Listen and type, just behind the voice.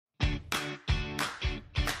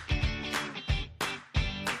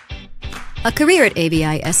A career at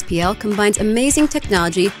AVI-SPL combines amazing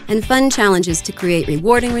technology and fun challenges to create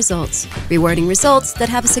rewarding results that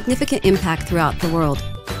have a significant impact throughout the world.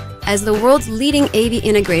 As the world's leading AV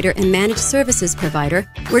integrator and managed services provider,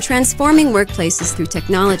 we're transforming workplaces through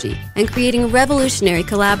technology and creating revolutionary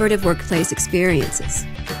collaborative workplace experiences.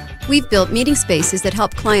 We've built meeting spaces that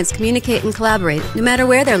help clients communicate and collaborate no matter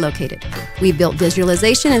where they're located. We've built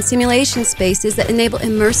visualization and simulation spaces that enable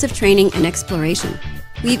immersive training and exploration.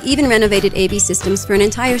 We've even renovated AV systems for an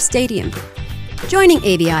entire stadium. Joining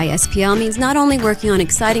AVI-SPL means not only working on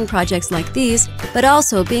exciting projects like these, but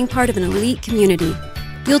also being part of an elite community.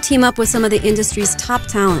 You'll team up with some of the industry's top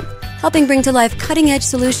talent, helping bring to life cutting-edge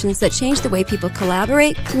solutions that change the way people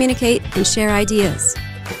collaborate, communicate, and share ideas.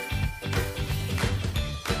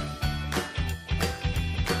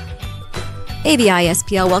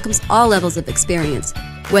 AVI-SPL welcomes all levels of experience.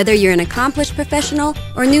 Whether you're an accomplished professional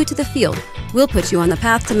or new to the field, we'll put you on the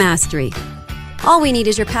path to mastery. All we need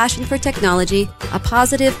is your passion for technology, a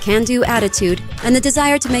positive, can-do attitude, and the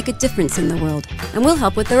desire to make a difference in the world, and we'll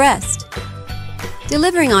help with the rest.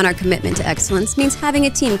 Delivering on our commitment to excellence means having a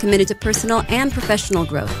team committed to personal and professional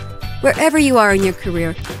growth. Wherever you are in your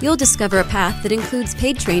career, you'll discover a path that includes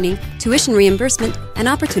paid training, tuition reimbursement, and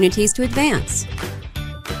opportunities to advance.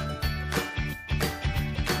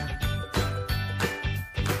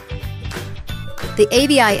 The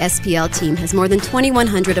AVI-SPL team has more than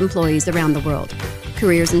 2,100 employees around the world.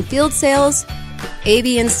 Careers in field sales, AV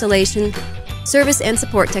installation, service and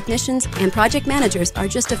support technicians, and project managers are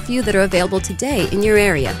just a few that are available today in your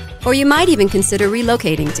area. Or you might even consider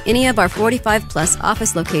relocating to any of our 45-plus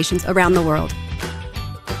office locations around the world.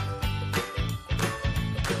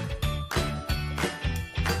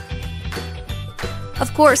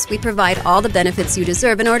 Of course, we provide all the benefits you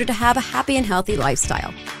deserve in order to have a happy and healthy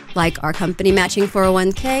lifestyle, like our company matching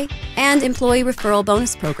 401k and employee referral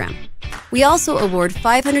bonus program. We also award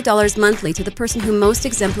 $500 monthly to the person who most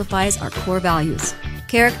exemplifies our core values: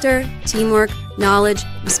 character, teamwork, knowledge,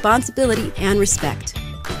 responsibility, and respect.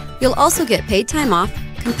 You'll also get paid time off,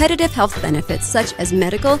 competitive health benefits such as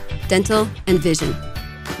medical, dental, and vision.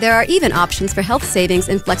 There are even options for health savings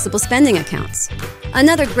and flexible spending accounts.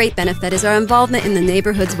 Another great benefit is our involvement in the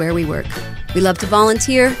neighborhoods where we work. We love to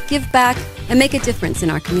volunteer, give back, and make a difference in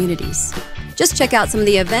our communities. Just check out some of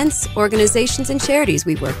the events, organizations, and charities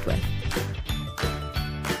we've worked with.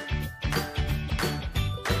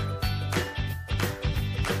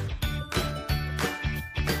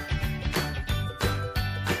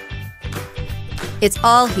 It's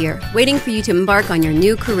all here, waiting for you to embark on your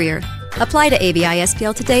new career. Apply to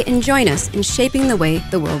AVI-SPL today and join us in shaping the way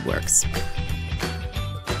the world works.